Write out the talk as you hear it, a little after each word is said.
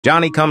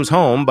Johnny comes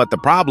home, but the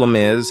problem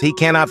is he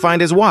cannot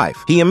find his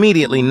wife. He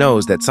immediately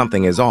knows that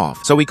something is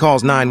off, so he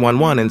calls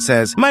 911 and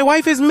says, "My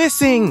wife is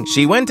missing.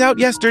 She went out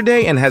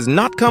yesterday and has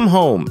not come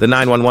home." The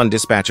 911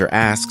 dispatcher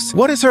asks,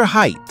 "What is her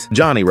height?"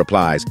 Johnny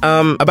replies,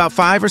 about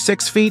 5 or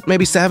 6 feet,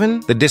 maybe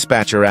 7. The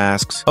dispatcher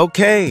asks,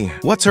 "Okay,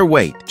 what's her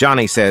weight?"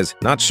 Johnny says,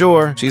 "Not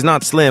sure. She's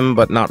not slim,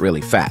 but not really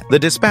fat." The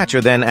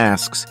dispatcher then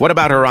asks, "What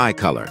about her eye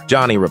color?"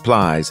 Johnny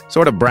replies,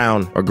 "Sort of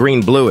brown or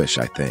green-bluish,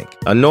 I think."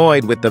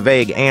 Annoyed with the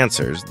vague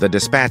answers, the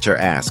dispatcher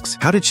asks,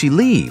 "How did she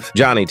leave?"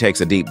 Johnny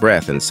takes a deep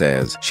breath and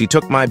says, "She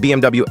took my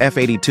BMW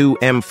F82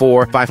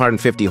 M4,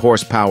 550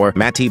 horsepower,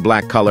 matte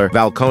black color,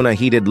 Valcona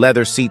heated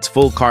leather seats,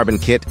 full carbon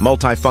kit,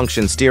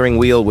 multi-function steering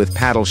wheel with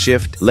paddle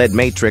shift, LED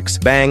matrix,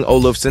 Bang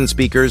Olufsen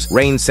speakers,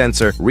 rain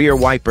sensor, rear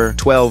wiper,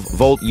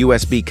 12-volt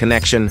USB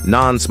connection,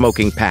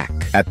 non-smoking pack."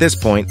 At this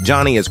point,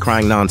 Johnny is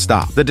crying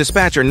non-stop. The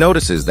dispatcher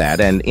notices that,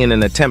 and in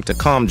an attempt to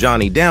calm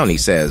Johnny down, he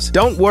says,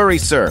 "Don't worry,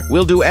 sir.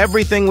 We'll do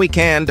everything we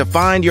can to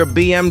find your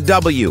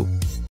BMW."